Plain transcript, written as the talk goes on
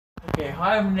Okay,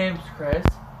 hi, my name's Chris.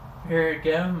 Here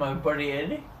again with my buddy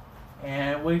Eddie.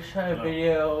 And we shot a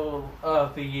video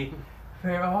of the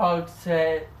Feral Hog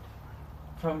set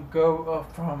from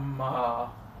Hog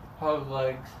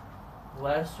Legs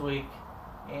last week.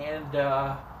 And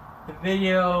the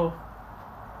video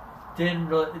didn't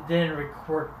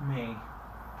record me.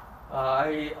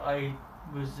 I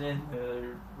was in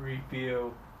the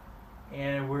review,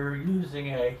 and we're using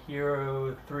a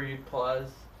Hero 3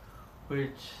 Plus,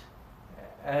 which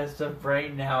as of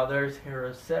right now there's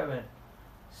Hero 7.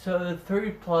 So the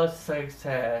 3 Plus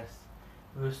success.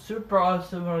 It was super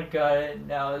awesome when I got it,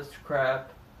 now it's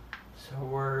crap. So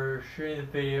we're shooting the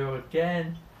video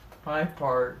again, my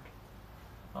part,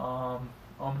 on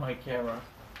my camera.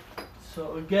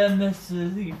 So again, this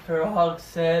is the Feral Hog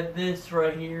set. This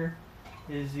right here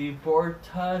is the boar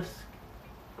tusk.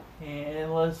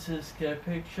 And let's just get a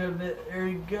picture of it. There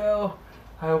you go.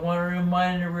 I want to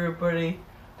remind everybody,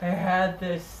 I had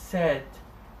this set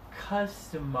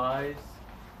customized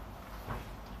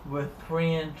with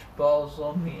 3-inch balls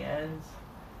on the ends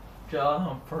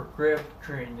for grip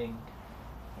training.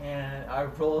 And I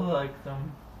really like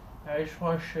them. I just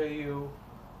want to show you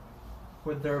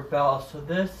what they're about. So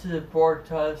this is a boar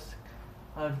tusk.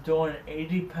 I'm doing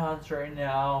 80 pounds right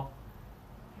now.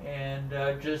 And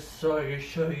just so I can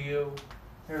show you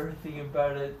everything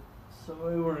about it. So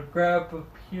I want to grab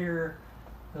up here.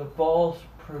 The balls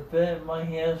prevent my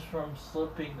hands from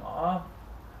slipping off.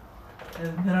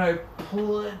 And then I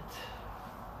pull it.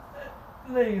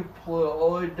 And then you pull it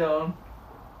all the way down.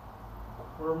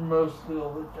 Or mostly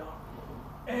all the way down.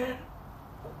 And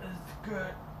it's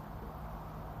good.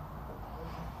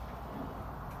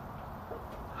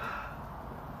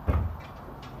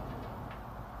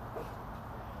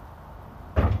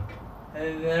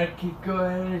 And then I can go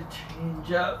ahead and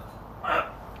change up.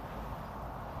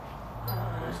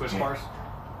 Switch bars?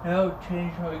 No,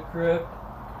 change my grip.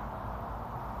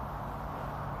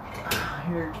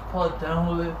 Here, just pull it down a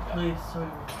little bit, please. So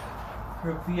you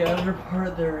grip the outer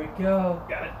part. There we go.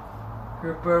 Got it.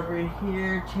 Grip over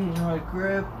here. Change my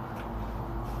grip.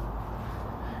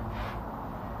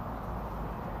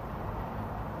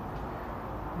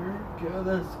 There we go.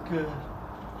 That's good.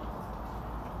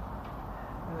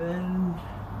 Then,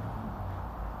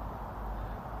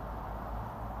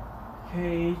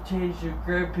 okay, change your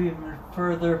grip even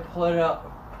further. Pull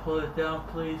it down,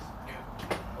 please.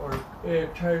 Or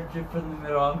try to dip in the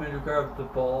middle. I'm going to grab the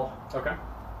ball. Okay.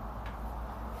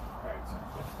 Alright,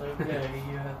 so. Okay,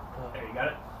 you have the. There, you got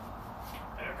it?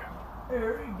 Okay.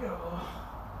 There we go.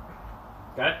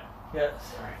 Got it?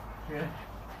 Yes. Alright. Yeah.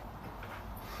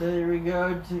 So there we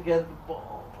go to get the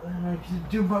ball. And I can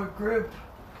do my grip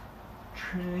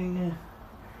training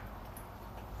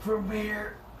from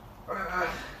here.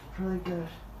 Really good.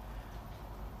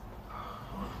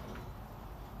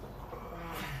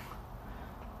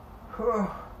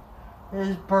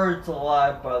 This bird's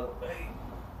alive, by the way.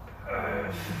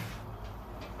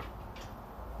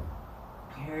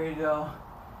 Here you go.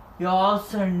 You'll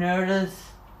also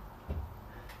notice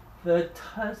the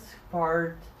tusk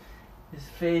part is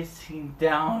facing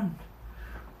down.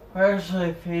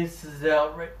 Actually, faces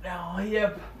out right now.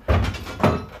 Yep.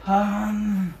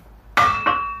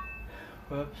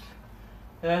 Whoops.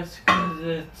 That's because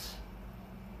it's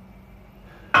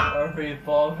a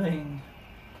revolving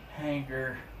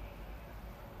hanger.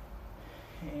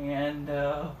 And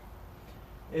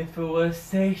if it was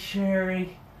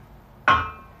stationary,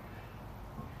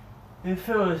 it'd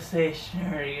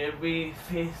be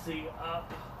facing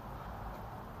up.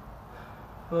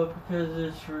 But because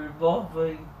it's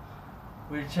revolving,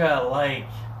 which I like,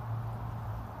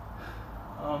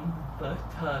 the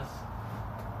tusk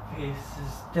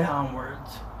faces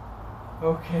downwards.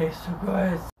 Okay, so go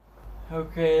ahead.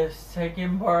 Okay, the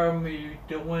second part I'm going to be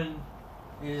doing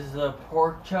is the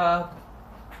pork chop.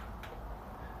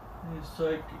 It's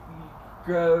like you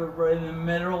grab it right in the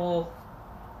middle,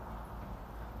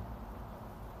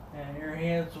 and your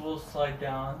hands will slide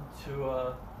down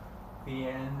to the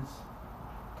ends,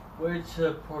 which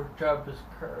the pork chop is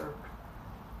curved,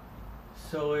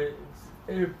 so it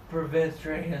prevents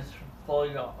your hands from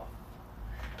falling off.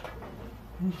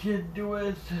 You should do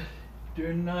it,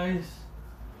 do nice,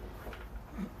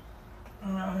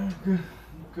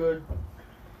 good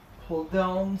pull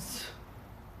downs.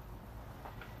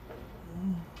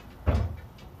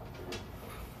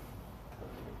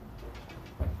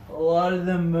 A lot of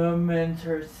the movements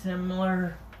are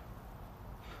similar,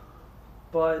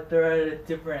 but they're at a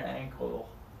different angle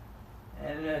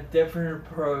and a different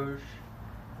approach.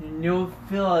 And you'll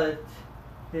feel it.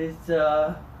 It's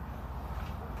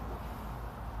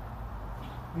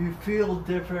you feel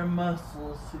different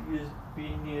muscles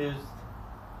being used.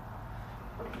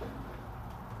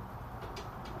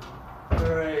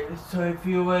 Alright, so if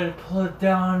you would pull it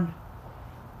down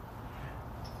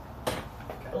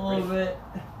a little bit.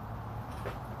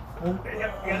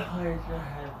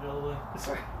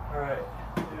 Alright,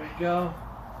 there we go.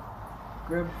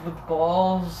 Grip the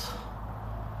balls.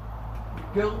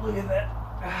 There we go, look at that.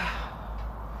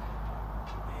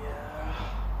 Yeah.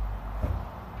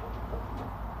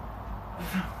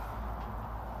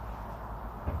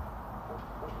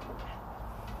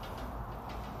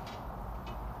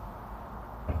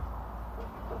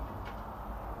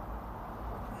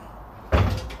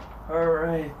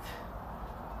 Alright,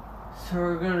 so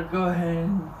we're gonna go ahead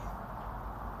and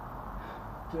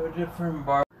do a different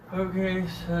bar. Okay,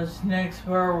 so this next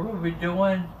bar we're gonna be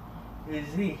doing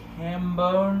is the ham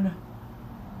bone.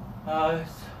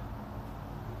 It's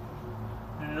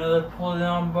another pull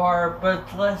down bar, but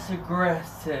it's less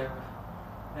aggressive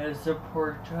as the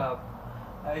pork chop.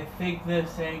 I think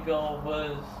this angle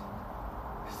was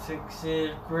 60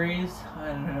 degrees. I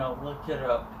don't know, look it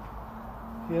up.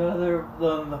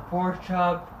 The pork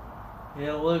chop,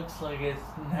 it looks like it's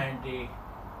 90.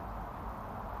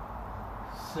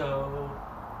 So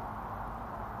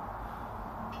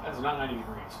That's not 90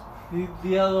 degrees.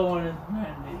 the other one is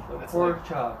 90. The That's pork like-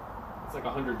 chop. It's like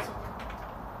 100 something.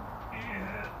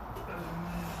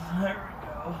 There we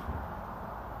go.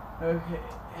 Okay.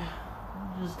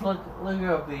 Just look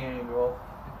up the angle.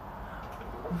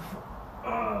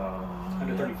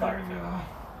 135 there right we now. go.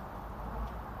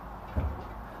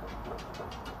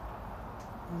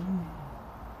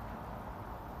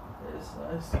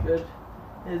 It's good.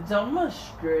 It's almost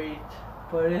straight,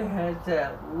 but it has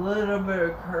that little bit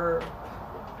of curve.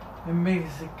 It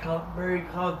makes it very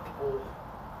comfortable.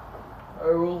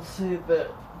 I will say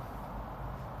that.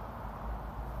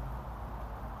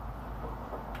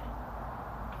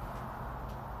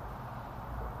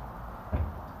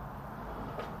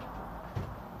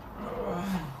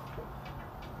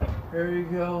 There you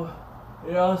go.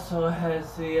 It also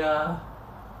has the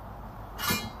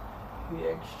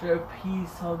extra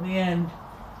piece on the end.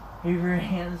 If your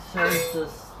hand starts to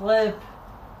slip,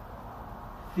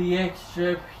 the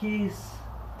extra piece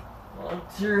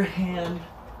locks your hand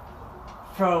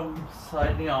from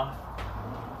sliding off.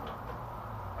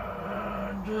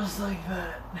 Just like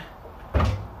that.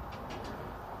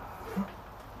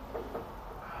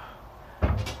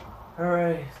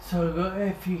 Alright, so go,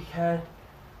 if you can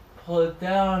pull it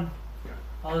down,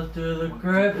 I'll do the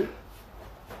grip.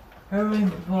 Everything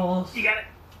balls. You got it.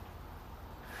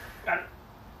 Got it.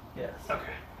 Yes.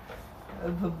 Okay.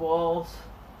 And the balls.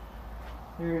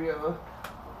 Here we go.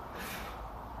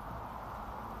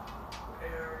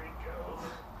 There we go.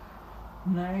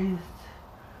 Nice.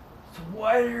 It's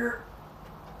wider.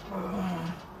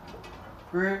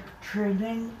 Grip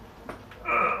training.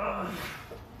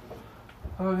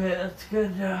 Okay, that's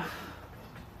good enough.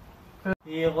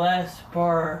 The last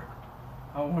bar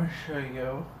I want to show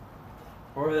you,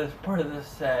 or this part of the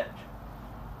set,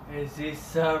 is the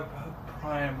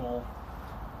subprimal.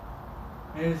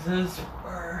 Is this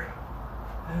bar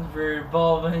has a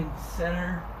revolving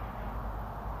center.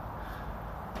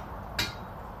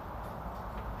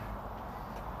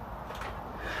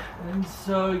 And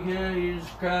so you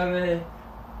just grab it,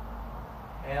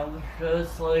 and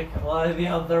just like a lot of the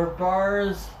other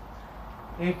bars,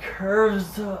 it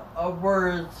curves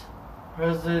upwards.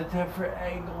 There's a different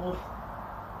angle,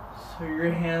 so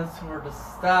your hands sort of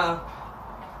stop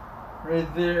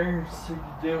right there. So you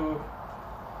do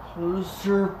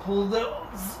closer pull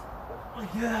downs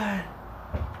like that.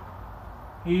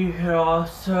 You can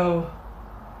also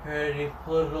ready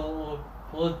pull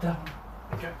it down.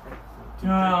 Okay.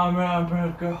 No, I'm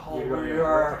gonna go hold where you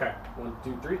are. Okay. 1,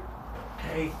 2, 3.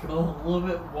 Take a little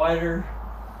bit wider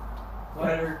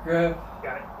grip.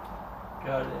 Got it.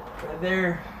 Got it. Right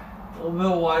there. A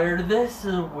little bit wider. This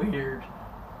is weird,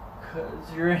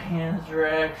 because your hands are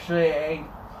actually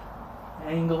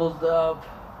angled up,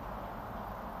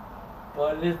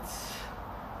 but it's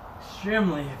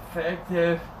extremely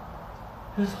effective.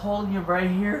 Just holding it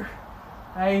right here,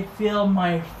 I feel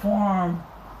my forearm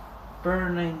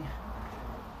burning.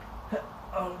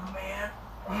 Oh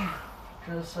man,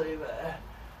 just like that.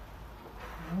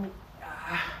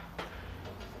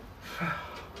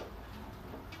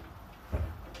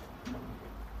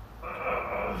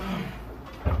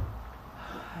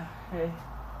 Okay.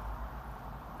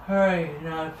 Alright,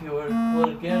 now if you would pull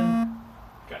it again,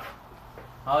 Got it.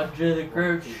 I'll do the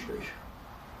grip. 1, 2, 3.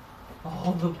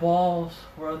 All the balls,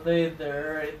 were they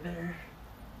there? Right there.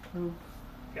 Oop.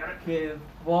 Got it. Okay,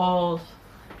 balls,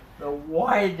 the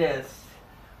widest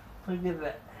Look at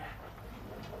that.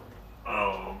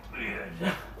 Oh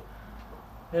man.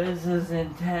 This is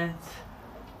intense.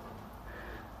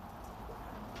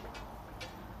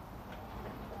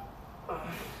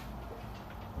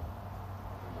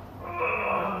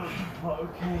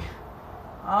 Okay.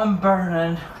 I'm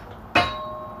burning.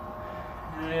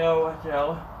 And I watch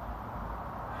out.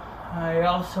 I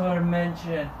also want to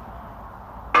mention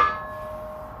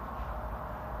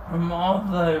from all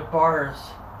the bars,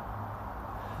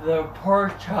 the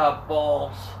pork chop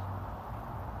balls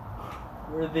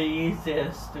were the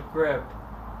easiest to grip.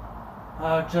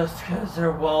 Just because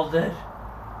they're welded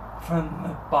from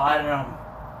the bottom.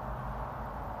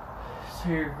 So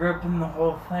you're gripping the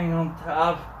whole thing on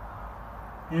top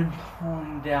and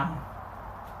pulling down.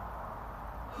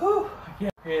 Whew.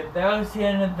 Okay, that was the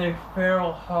end of the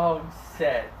Feral Hog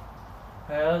set.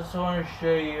 I also want to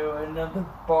show you another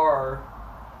bar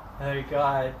that I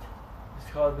got. It's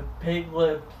called the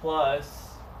Piglet Plus.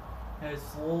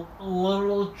 It's a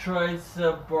little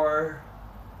tricep bar.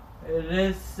 It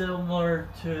is similar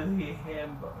to the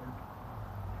ham bone,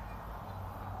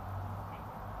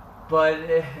 but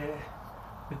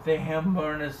with the ham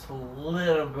bone it's a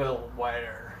little bit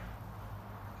wider,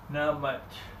 not much.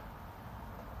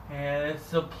 And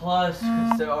it's a plus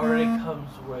because it already comes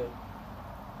with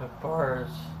the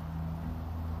bars.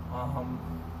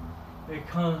 It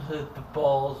comes with the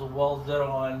balls welded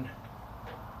on.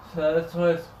 So that's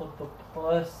why it's called the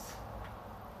Plus.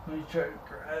 Let me try to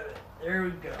grab it. There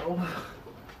we go.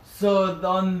 So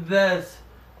on this,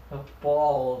 the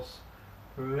balls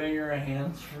prevent your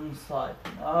hands from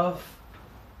sliding off.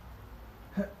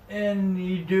 And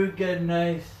you do get a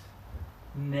nice,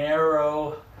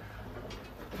 narrow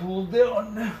pull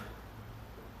down.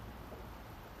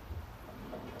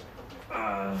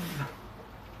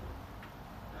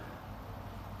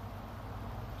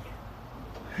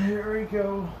 Here we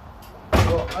go.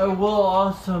 Well, I will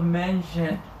also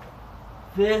mention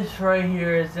this right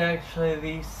here is actually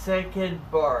the second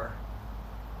bar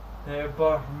that I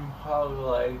bought from Hog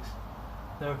Legs.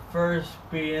 The first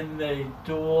being the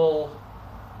dual,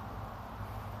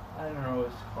 I don't know what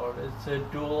it's called. It's a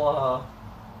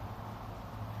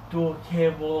dual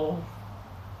cable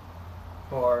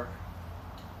bar.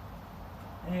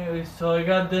 Anyway, so I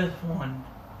got this one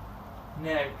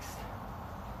next.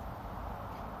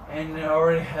 And I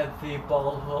already had the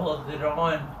balls welded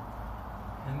on.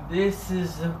 And this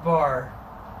is the bar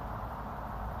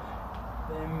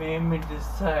that made me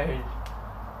decide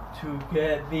to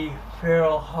get the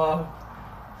Feral Hog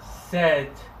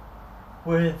set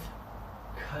with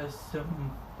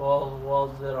custom balls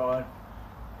welded on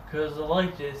because I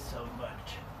liked it so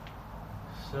much.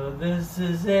 So this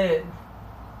is it.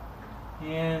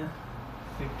 And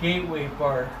the gateway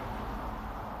bar.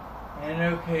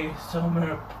 And okay, so I'm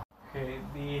gonna. Okay,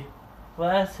 the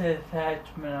last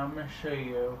attachment I'm going to show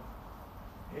you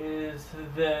is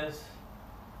this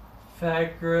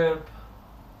Fat Grip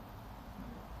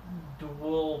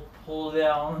dual pull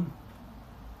down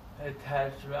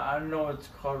attachment. I don't know what it's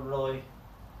called really.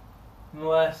 In the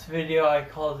last video I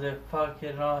called it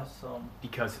fucking awesome.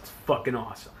 Because it's fucking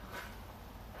awesome.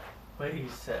 What he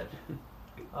said.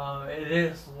 It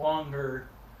is longer,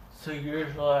 so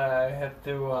usually I have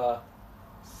to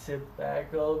sit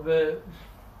back a little bit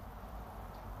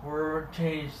or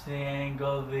change the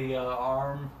angle of the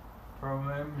arm from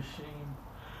my machine.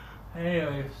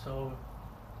 Anyway, so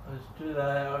let's do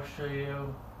that. I'll show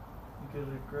you. Get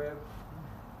a grip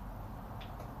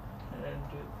and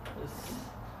do this.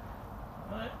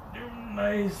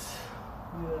 Nice.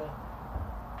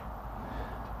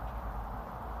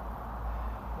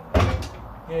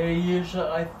 Yeah, usually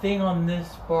I think on this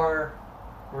bar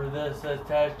for this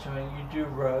attachment you do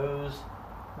rows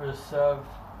or stuff.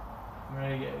 I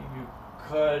mean, you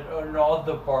could on all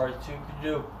the bars you could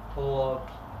do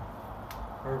pull-ups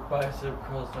or bicep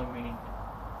curls. I mean,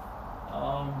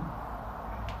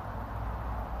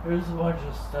 there's a bunch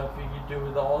of stuff you can do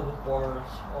with all the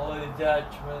bars, all the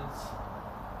attachments.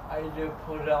 I do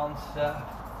put down stuff.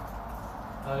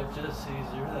 It's just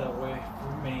easier that way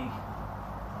for me.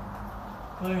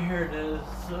 But here it is.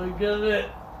 So you get it.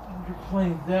 You're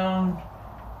playing down.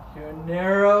 You're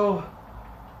narrow.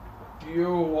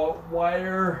 You're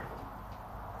wider.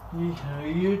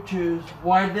 You choose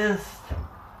widest.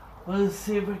 Let's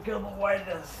see if we get the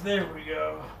widest. There we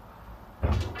go.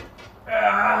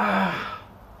 I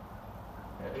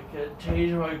could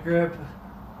change my grip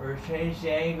or change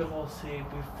the angle. See,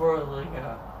 before like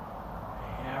a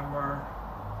hammer.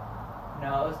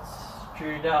 Now it's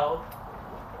straight out.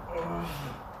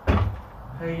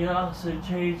 I can also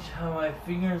change how my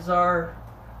fingers are.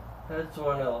 That's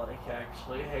what I like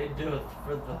actually. I do it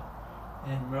for the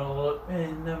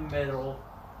in the middle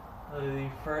of the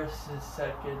first and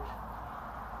second.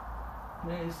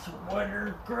 Nice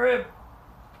winter grip.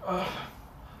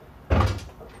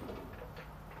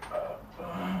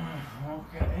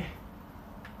 Okay.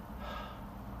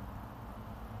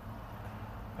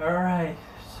 Alright,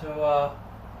 so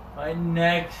my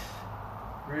next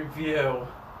review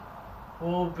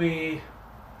will be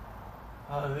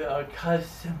a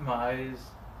customized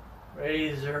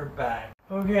Razorback.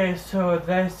 Okay, so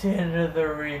that's the end of the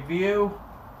review.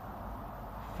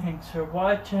 Thanks for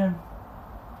watching.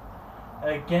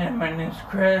 Again, my name's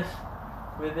Chris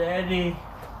with Eddie.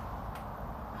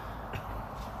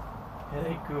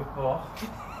 Hey, goofball.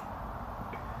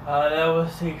 That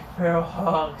was the Feral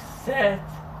Hog set,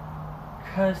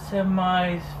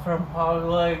 customized from Hog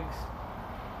Legs.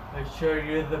 I showed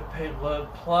you the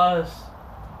Piglet Plus,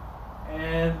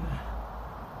 and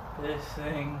this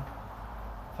thing,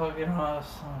 fucking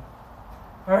awesome.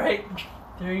 Alright,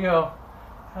 there you go.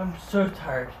 I'm so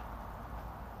tired.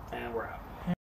 And we're out.